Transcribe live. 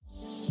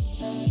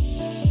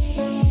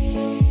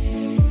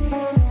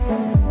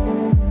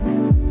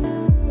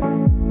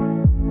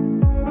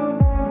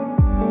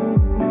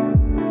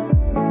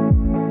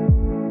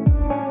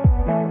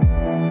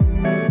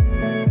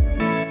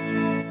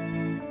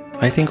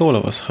think all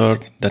of us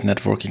heard that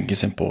networking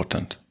is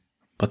important,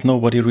 but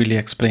nobody really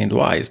explained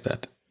why is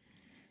that.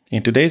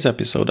 In today's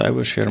episode, I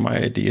will share my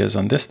ideas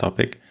on this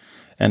topic,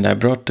 and I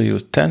brought to you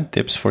 10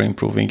 tips for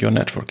improving your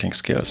networking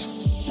skills.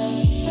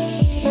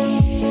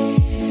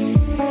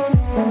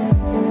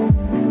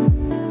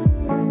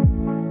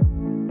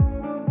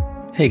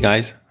 Hey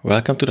guys,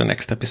 welcome to the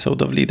next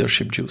episode of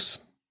Leadership Juice,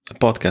 a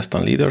podcast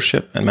on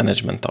leadership and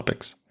management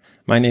topics.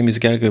 My name is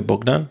Gergő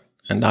Bogdan,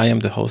 and I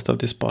am the host of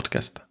this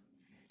podcast.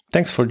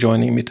 Thanks for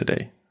joining me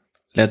today.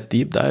 Let's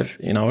deep dive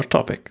in our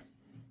topic.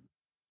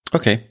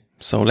 Okay,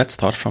 so let's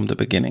start from the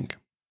beginning.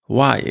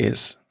 Why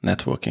is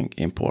networking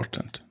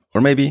important?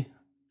 Or maybe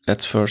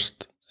let's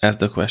first ask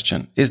the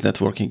question, is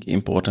networking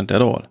important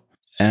at all?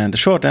 And the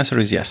short answer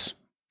is yes,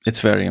 it's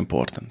very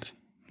important.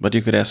 But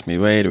you could ask me,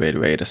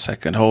 wait a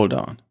second, hold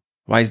on.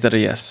 Why is that a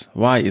yes?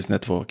 Why is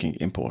networking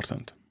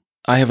important?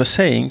 I have a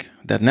saying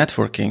that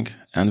networking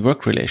and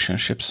work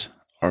relationships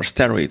are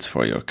steroids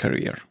for your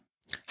career.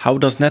 How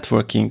does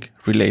networking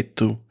relate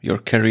to your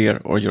career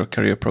or your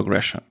career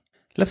progression?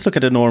 Let's look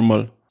at a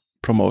normal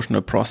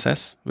promotional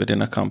process within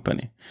a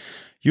company.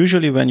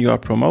 Usually when you are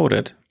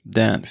promoted,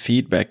 then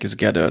feedback is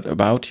gathered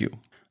about you.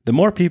 The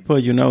more people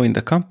you know in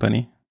the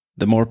company,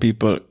 the more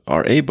people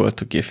are able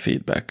to give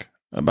feedback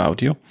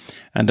about you,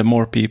 and the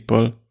more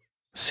people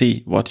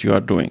see what you are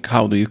doing.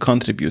 How do you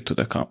contribute to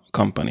the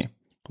company?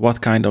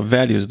 What kind of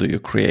values do you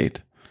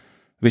create?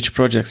 Which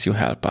projects you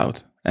help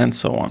out? And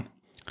so on.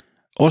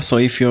 Also,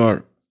 if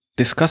you're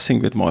discussing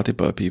with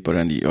multiple people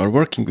and you're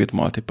working with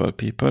multiple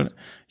people,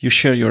 you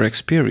share your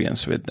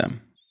experience with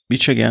them,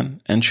 which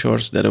again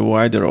ensures that a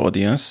wider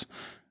audience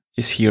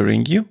is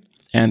hearing you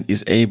and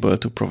is able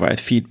to provide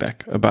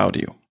feedback about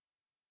you.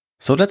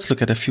 So let's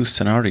look at a few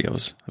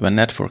scenarios when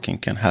networking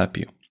can help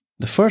you.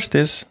 The first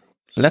is,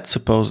 let's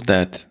suppose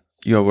that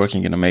you are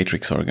working in a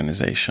matrix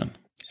organization,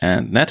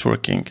 and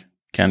networking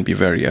can be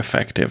very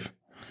effective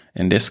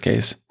in this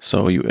case,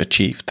 so you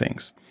achieve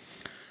things.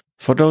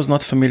 For those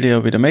not familiar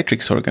with a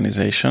matrix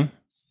organization,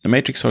 the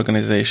matrix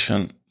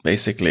organization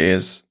basically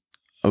is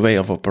a way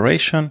of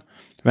operation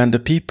when the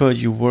people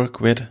you work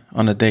with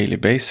on a daily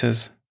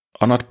basis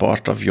are not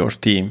part of your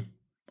team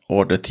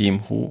or the team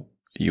who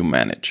you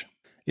manage.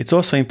 It's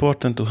also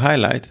important to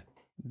highlight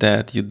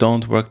that you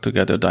don't work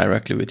together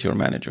directly with your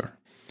manager.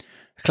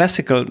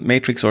 Classical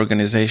matrix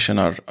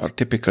organizations are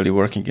typically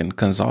working in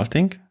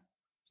consulting,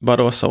 but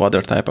also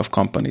other type of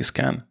companies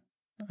can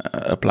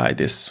apply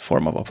this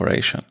form of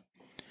operation.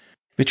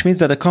 Which means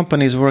that the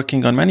company is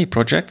working on many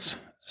projects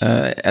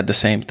at the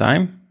same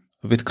time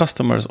with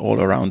customers all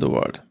around the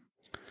world.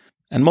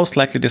 And most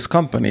likely this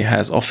company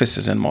has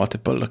offices in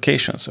multiple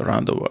locations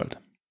around the world.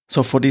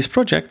 So for these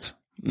projects,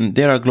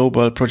 there are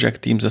global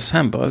project teams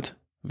assembled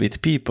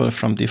with people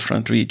from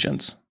different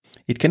regions.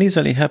 It can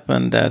easily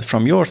happen that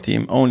from your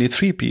team, only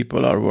 3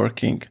 people are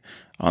working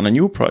on a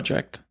new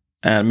project,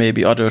 and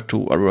maybe other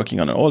 2 are working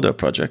on an older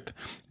project,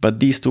 but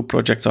these 2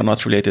 projects are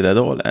not related at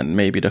all, and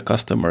maybe the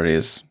customer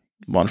is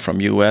one from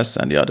US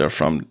and the other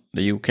from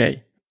the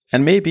UK.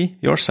 And maybe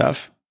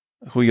yourself,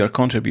 who you're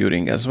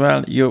contributing as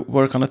well, you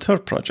work on a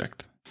 3rd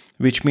project,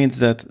 which means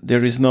that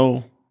there is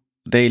no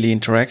daily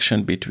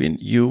interaction between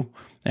you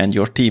and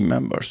your team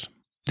members.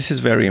 This is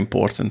very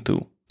important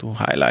to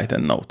highlight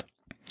and note.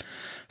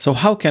 So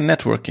how can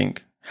networking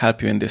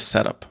help you in this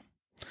setup?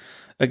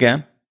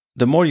 Again,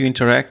 the more you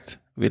interact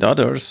with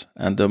others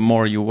and the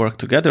more you work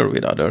together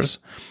with others,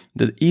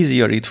 the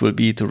easier it will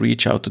be to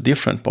reach out to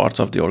different parts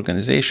of the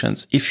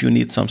organizations if you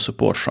need some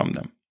support from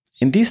them.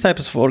 In these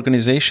types of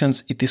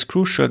organizations, it is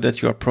crucial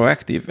that you are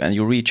proactive and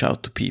you reach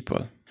out to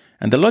people.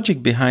 And the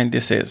logic behind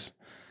this is,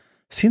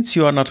 since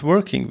you are not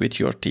working with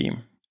your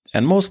team,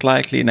 and most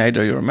likely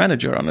neither your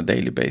manager on a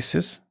daily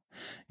basis,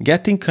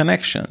 getting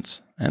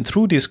connections and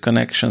through these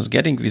connections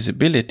getting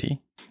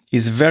visibility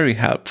is very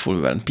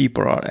helpful when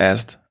people are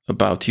asked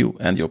about you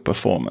and your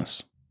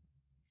performance.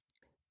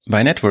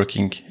 By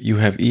networking, you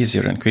have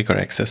easier and quicker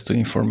access to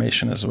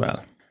information as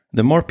well.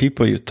 The more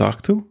people you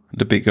talk to,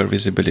 the bigger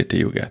visibility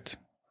you get,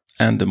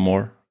 and the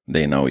more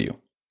they know you.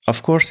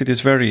 Of course, it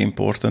is very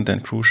important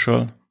and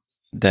crucial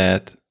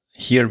that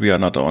here we are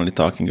not only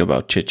talking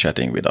about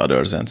chit-chatting with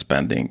others and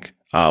spending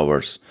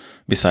hours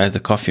besides the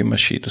coffee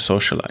machine to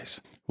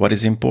socialize. What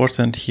is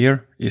important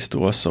here is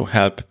to also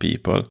help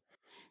people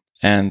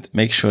and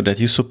make sure that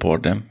you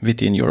support them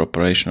within your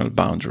operational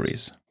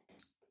boundaries.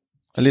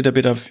 A little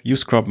bit of you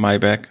scrub my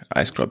back,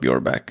 I scrub your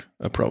back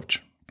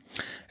approach.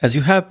 As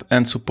you help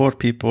and support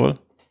people,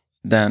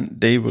 then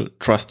they will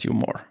trust you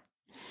more.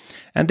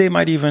 And they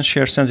might even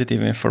share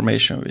sensitive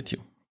information with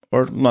you.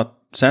 Or not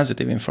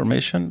sensitive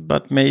information,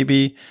 but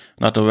maybe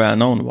not a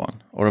well-known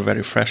one or a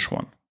very fresh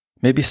one.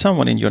 Maybe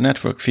someone in your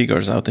network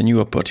figures out a new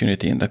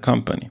opportunity in the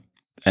company,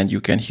 and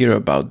you can hear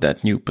about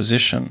that new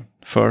position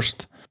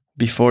first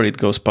before it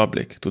goes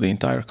public to the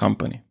entire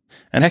company.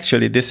 And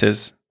actually, this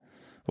is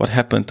what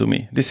happened to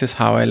me. This is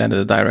how I landed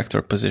a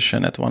director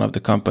position at one of the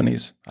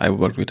companies I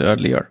worked with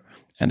earlier.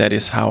 And that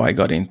is how I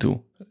got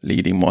into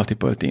leading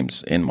multiple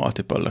teams in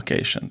multiple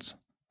locations.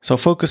 So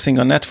focusing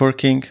on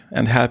networking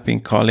and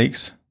helping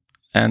colleagues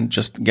and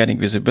just getting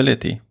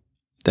visibility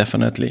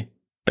definitely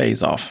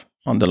pays off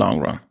on the long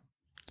run.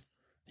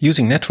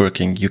 Using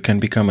networking, you can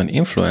become an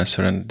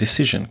influencer and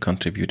decision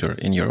contributor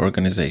in your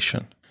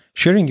organization.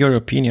 Sharing your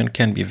opinion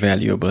can be a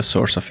valuable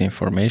source of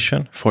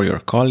information for your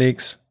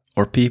colleagues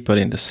or people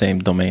in the same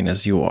domain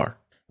as you are.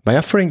 By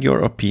offering your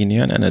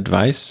opinion and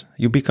advice,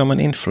 you become an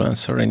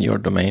influencer in your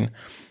domain,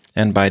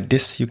 and by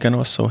this you can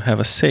also have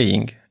a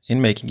saying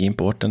in making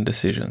important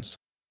decisions,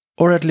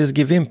 or at least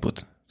give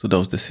input to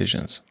those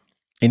decisions.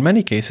 In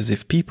many cases,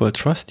 if people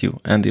trust you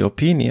and the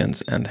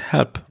opinions and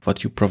help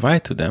what you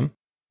provide to them,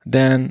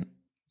 then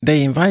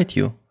they invite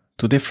you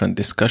to different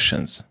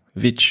discussions,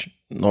 which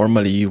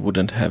normally you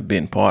wouldn't have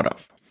been part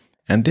of.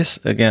 And this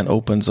again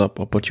opens up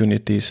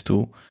opportunities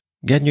to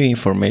get new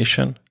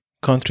information,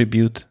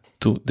 contribute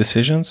to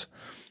decisions,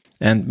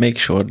 and make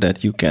sure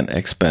that you can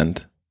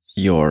expand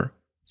your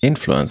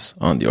influence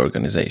on the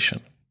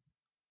organization.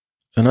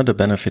 Another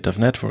benefit of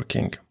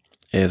networking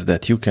is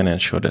that you can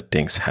ensure that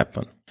things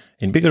happen.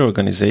 In bigger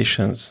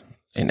organizations,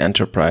 in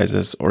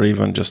enterprises, or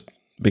even just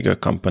bigger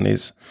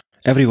companies,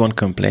 everyone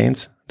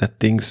complains that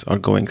things are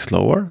going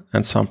slower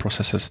and some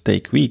processes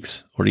take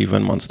weeks or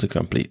even months to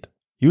complete.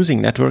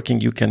 Using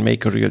networking, you can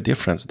make a real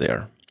difference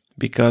there,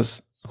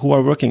 because who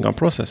are working on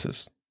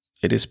processes?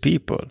 It is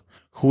people.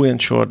 Who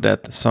ensure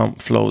that some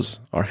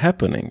flows are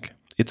happening?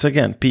 It's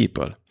again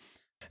people.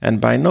 And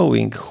by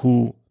knowing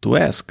who to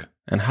ask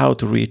and how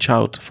to reach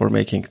out for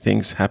making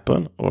things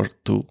happen or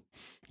to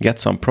get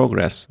some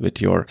progress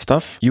with your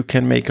stuff, you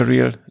can make a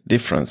real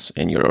difference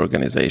in your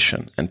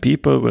organization, and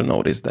people will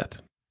notice that.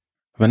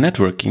 When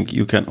networking,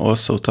 you can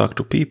also talk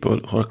to people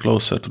who are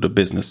closer to the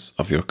business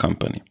of your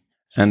company.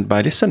 And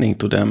by listening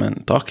to them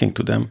and talking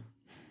to them,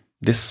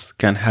 this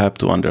can help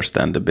to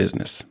understand the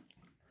business.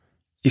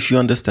 If you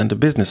understand the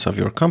business of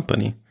your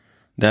company,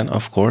 then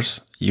of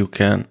course you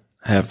can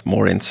have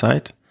more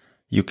insight,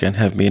 you can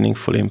have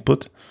meaningful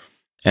input,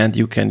 and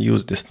you can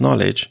use this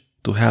knowledge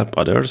to help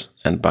others,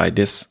 and by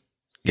this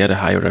get a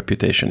higher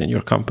reputation in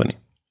your company.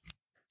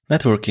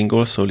 Networking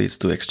also leads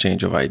to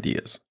exchange of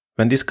ideas.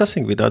 When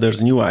discussing with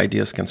others, new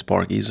ideas can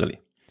spark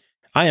easily.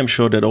 I am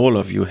sure that all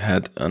of you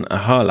had an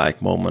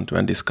aha-like moment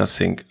when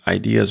discussing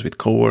ideas with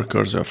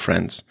coworkers or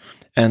friends,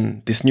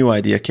 and this new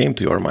idea came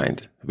to your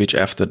mind, which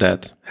after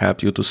that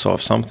helped you to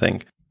solve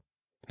something.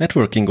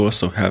 Networking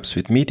also helps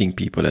with meeting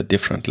people at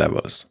different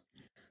levels.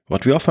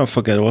 What we often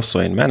forget also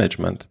in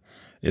management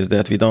is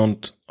that we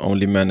don't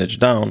only manage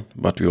down,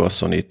 but we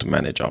also need to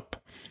manage up.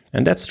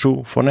 And that's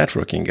true for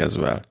networking as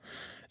well.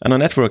 And a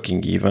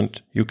networking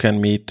event, you can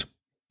meet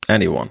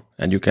anyone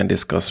and you can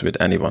discuss with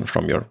anyone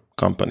from your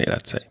company,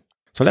 let's say.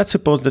 So let's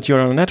suppose that you're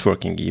on a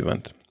networking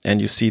event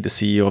and you see the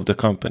CEO of the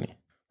company.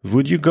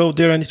 Would you go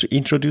there and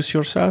introduce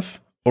yourself,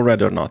 or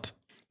rather not?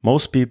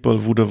 Most people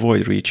would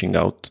avoid reaching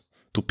out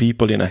to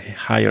people in a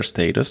higher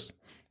status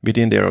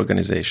within their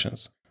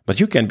organizations. But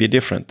you can be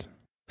different.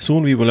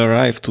 Soon we will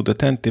arrive to the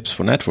 10 tips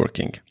for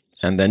networking,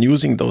 and then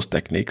using those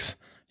techniques,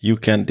 you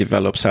can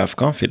develop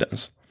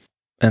self-confidence.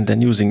 And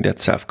then using that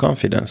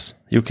self-confidence,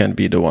 you can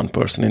be the one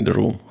person in the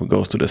room who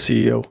goes to the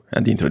CEO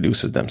and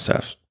introduces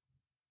themselves.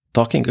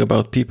 Talking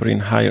about people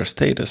in higher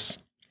status,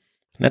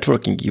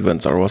 networking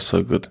events are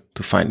also good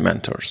to find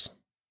mentors.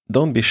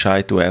 Don't be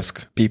shy to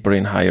ask people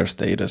in higher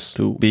status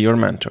to be your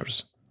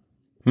mentors.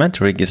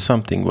 Mentoring is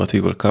something what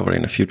we will cover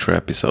in a future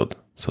episode,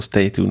 so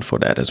stay tuned for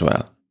that as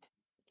well.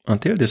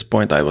 Until this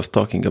point, I was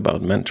talking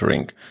about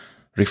mentoring,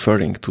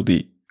 referring to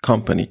the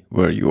company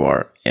where you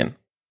are in,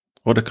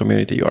 or the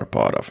community you are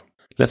part of.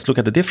 Let's look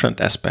at a different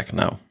aspect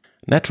now.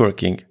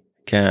 Networking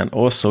can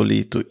also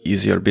lead to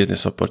easier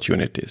business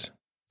opportunities.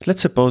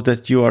 Let's suppose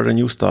that you are a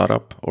new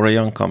startup or a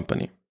young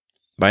company.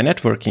 By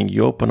networking,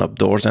 you open up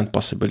doors and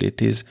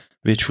possibilities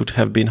which would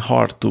have been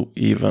hard to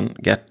even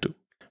get to.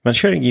 When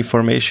sharing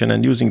information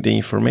and using the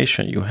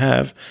information you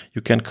have,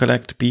 you can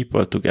collect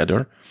people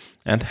together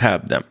and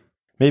help them.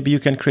 Maybe you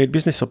can create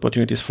business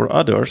opportunities for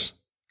others,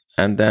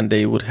 and then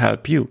they would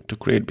help you to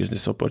create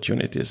business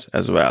opportunities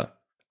as well.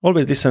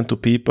 Always listen to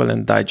people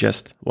and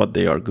digest what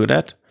they are good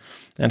at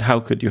and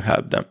how could you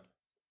help them.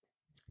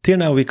 Till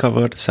now we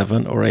covered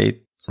 7 or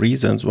 8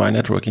 reasons why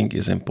networking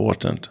is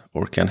important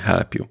or can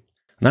help you.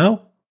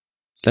 Now,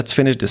 let's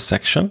finish this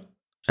section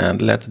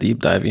and let's deep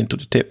dive into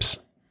the tips.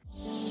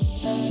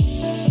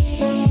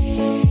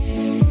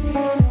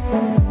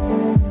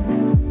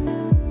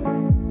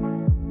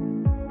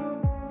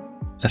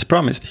 As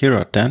promised, here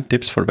are 10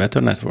 tips for better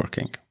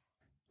networking.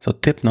 So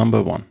tip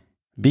number 1.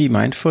 Be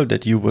mindful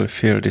that you will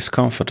feel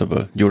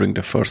discomfortable during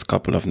the first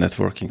couple of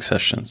networking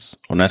sessions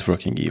or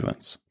networking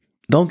events.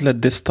 Don't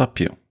let this stop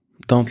you.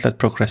 Don't let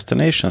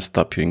procrastination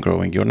stop you in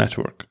growing your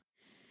network.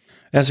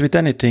 As with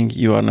anything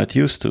you are not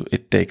used to,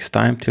 it takes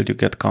time till you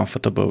get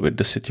comfortable with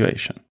the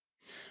situation.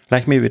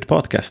 Like me with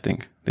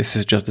podcasting, this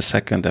is just the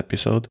 2nd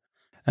episode,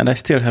 and I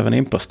still have an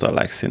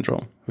imposter-like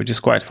syndrome, which is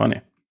quite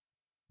funny.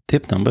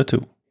 Tip number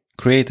 2.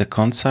 Create a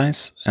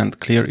concise and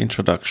clear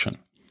introduction.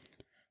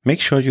 Make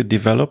sure you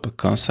develop a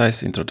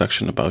concise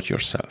introduction about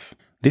yourself.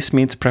 This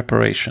means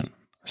preparation.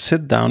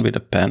 sit down with a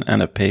pen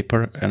and a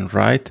paper and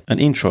write an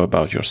intro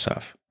about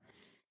yourself.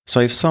 So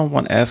if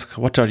someone asks,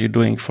 what are you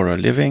doing for a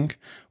living?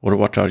 Or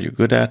what are you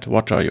good at?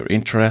 What are your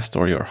interests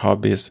or your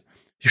hobbies?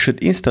 You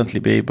should instantly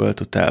be able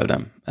to tell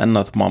them and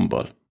not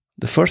mumble.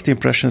 The first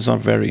impressions are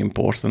very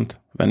important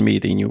when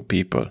meeting new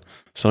people.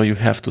 So you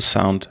have to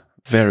sound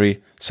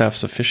very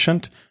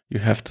self-sufficient. You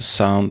have to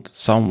sound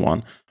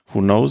someone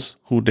who knows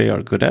who they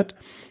are good at,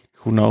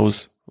 who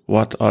knows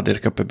what are their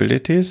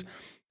capabilities,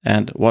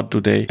 and what do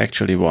they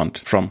actually want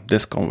from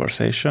this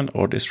conversation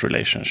or this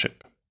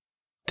relationship.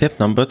 Tip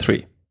number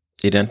 3.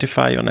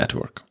 Identify your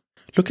network.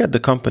 Look at the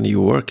company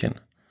you work in.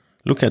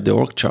 Look at the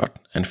org chart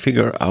and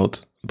figure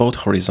out both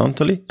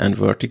horizontally and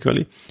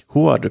vertically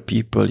who are the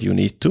people you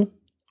need to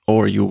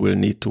or you will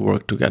need to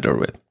work together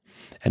with.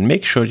 And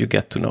make sure you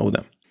get to know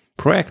them.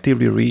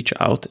 Proactively reach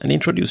out and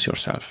introduce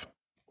yourself.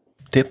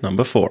 Tip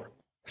number 4.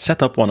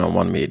 Set up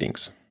one-on-one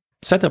meetings.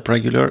 Set up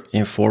regular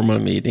informal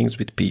meetings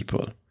with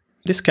people.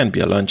 This can be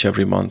a lunch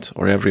every month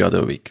or every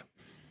other week.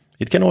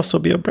 It can also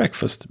be a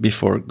breakfast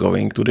before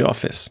going to the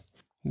office.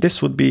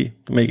 This would be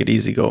to make it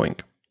easygoing.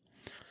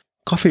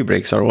 Coffee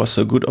breaks are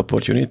also good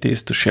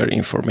opportunities to share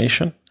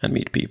information and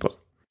meet people.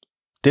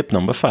 Tip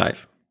number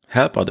 5.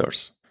 Help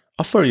others.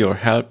 Offer your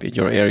help in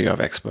your area of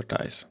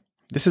expertise.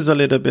 This is a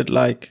little bit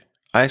like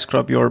I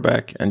scrub your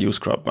back and you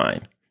scrub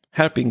mine.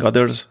 Helping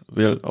others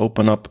will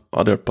open up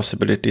other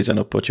possibilities and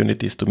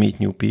opportunities to meet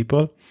new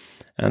people,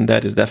 and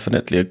that is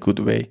definitely a good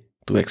way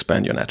to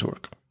expand your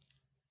network.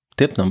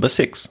 Tip number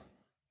 6.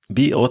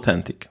 Be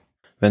authentic.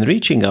 When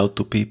reaching out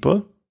to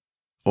people,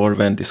 or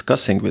when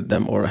discussing with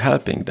them or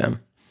helping them,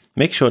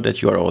 make sure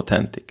that you are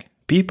authentic.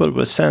 People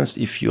will sense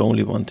if you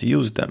only want to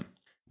use them.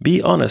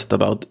 Be honest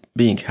about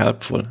being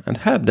helpful and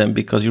help them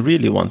because you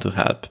really want to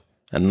help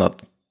and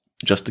not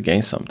just to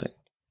gain something.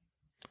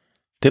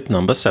 Tip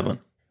number 7.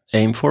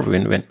 Aim for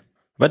win-win.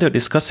 Whether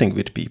discussing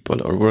with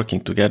people or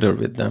working together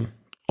with them,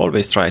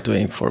 always try to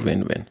aim for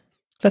win-win.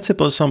 Let's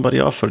suppose somebody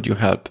offered you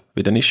help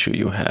with an issue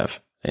you have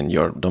in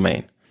your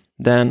domain.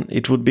 Then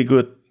it would be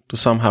good to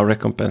somehow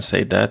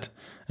recompensate that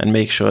and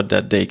make sure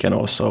that they can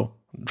also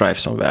drive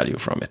some value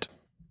from it.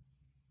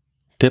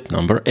 Tip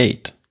number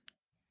 8.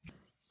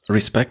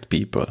 Respect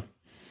people.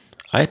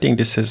 I think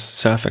this is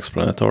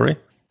self-explanatory.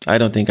 I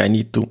don't think I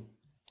need to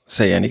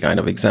say any kind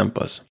of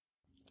examples.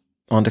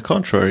 On the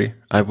contrary,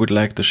 I would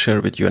like to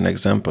share with you an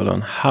example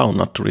on how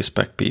not to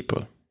respect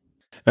people.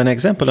 An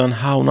example on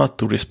how not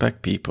to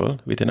respect people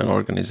within an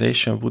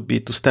organization would be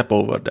to step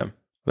over them.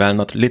 Well,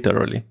 not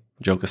literally,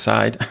 joke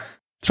aside.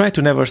 Try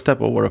to never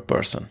step over a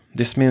person.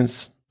 This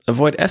means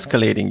avoid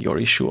escalating your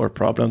issue or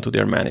problem to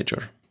their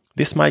manager.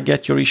 This might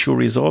get your issue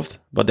resolved,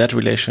 but that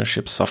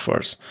relationship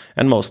suffers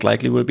and most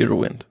likely will be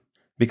ruined.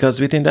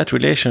 Because within that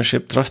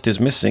relationship, trust is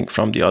missing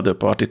from the other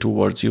party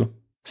towards you,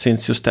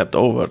 since you stepped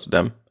over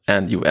them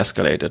and you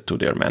escalated to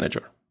their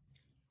manager.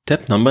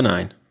 Tip number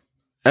 9.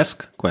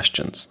 Ask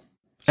questions.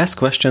 Ask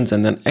questions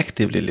and then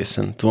actively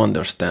listen to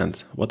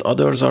understand what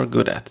others are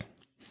good at,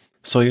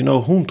 so you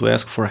know whom to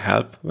ask for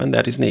help when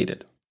that is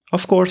needed.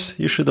 Of course,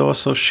 you should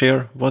also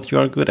share what you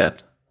are good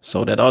at,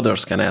 so that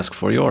others can ask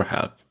for your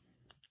help.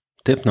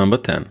 Tip number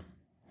 10.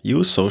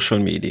 Use social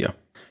media.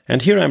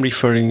 And here I'm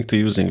referring to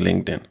using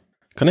LinkedIn.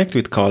 Connect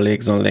with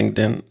colleagues on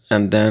LinkedIn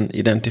and then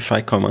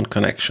identify common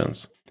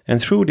connections.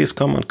 And through these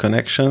common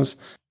connections,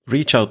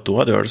 reach out to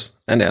others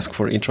and ask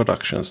for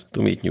introductions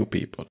to meet new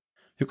people.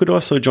 You could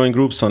also join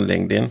groups on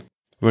LinkedIn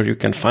where you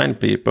can find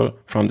people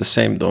from the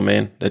same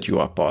domain that you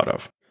are part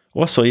of.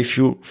 Also, if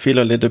you feel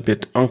a little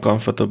bit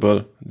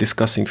uncomfortable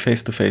discussing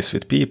face-to-face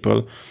with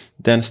people,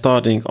 then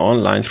starting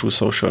online through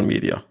social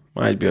media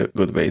might be a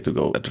good way to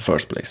go at the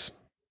first place.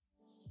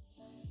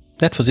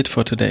 That was it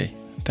for today.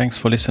 Thanks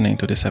for listening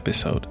to this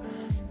episode.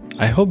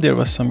 I hope there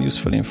was some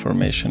useful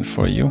information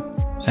for you,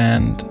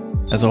 and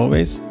as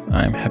always,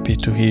 I'm happy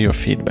to hear your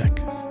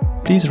feedback.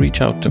 Please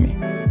reach out to me.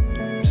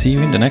 See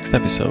you in the next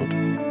episode.